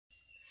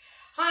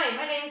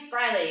name's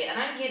Brylee and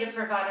I'm here to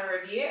provide a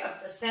review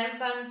of the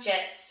Samsung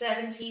Jet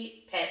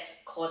 70 Pet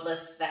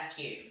Cordless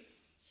Vacuum.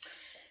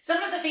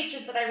 Some of the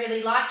features that I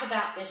really like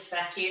about this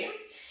vacuum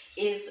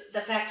is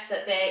the fact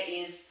that there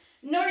is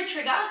no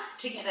trigger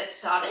to get it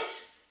started.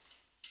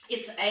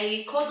 It's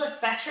a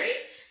cordless battery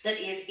that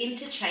is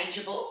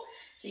interchangeable,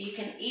 so you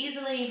can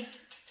easily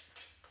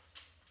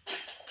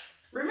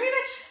remove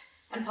it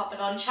and pop it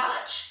on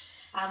charge.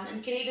 And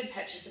you can even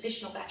purchase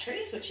additional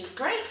batteries, which is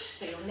great,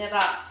 so you'll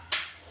never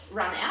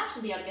run out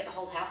and be able to get the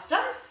whole house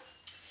done.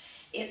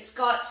 It's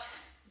got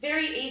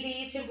very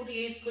easy, simple to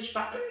use push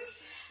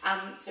buttons.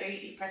 So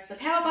you press the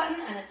power button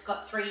and it's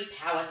got 3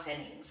 power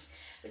settings,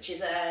 which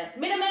is a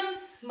minimum,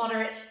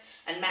 moderate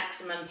and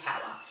maximum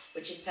power,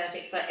 which is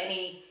perfect for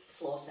any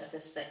floor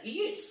surface that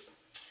you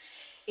use.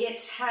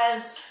 It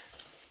has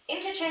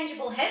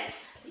interchangeable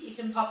heads that you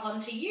can pop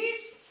on to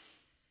use,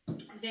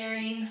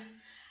 varying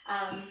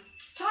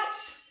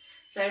types.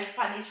 So I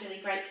find these really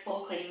great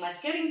for cleaning my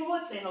skirting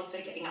boards and also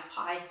getting up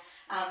high,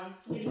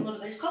 getting a lot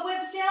of those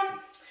cobwebs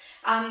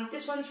down.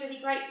 This one's really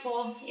great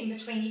for in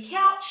between your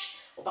couch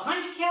or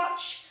behind your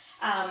couch.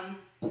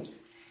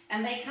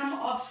 And they come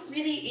off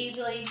really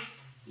easily.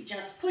 You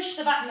just push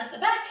the button at the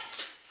back,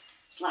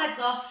 slides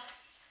off,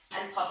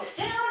 and pop it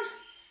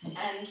down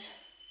and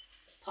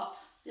pop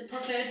the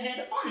preferred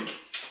head on,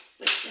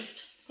 which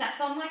just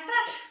snaps on like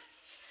that.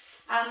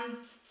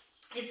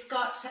 It's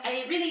got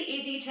a really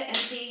easy to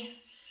empty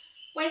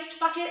waste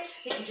bucket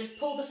that you just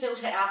pull the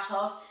filter out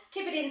of,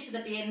 tip it into the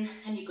bin,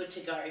 and you're good to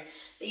go.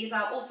 These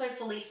are also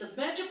fully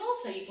submergible,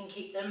 so you can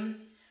keep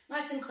them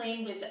nice and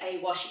clean with a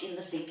wash in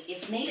the sink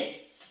if needed.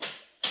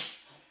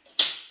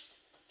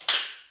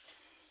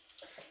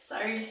 So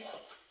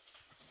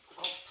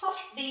I'll pop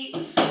the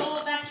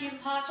floor vacuum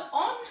part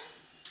on.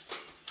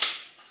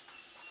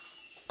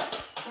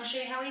 I'll show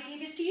you how easy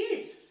it is to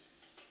use.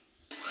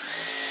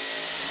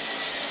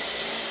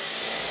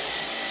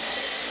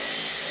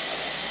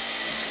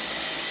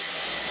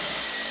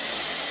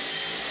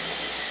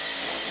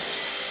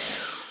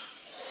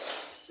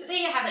 So there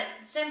you have it,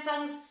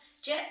 Samsung's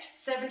Jet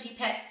 70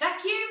 Pet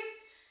Vacuum.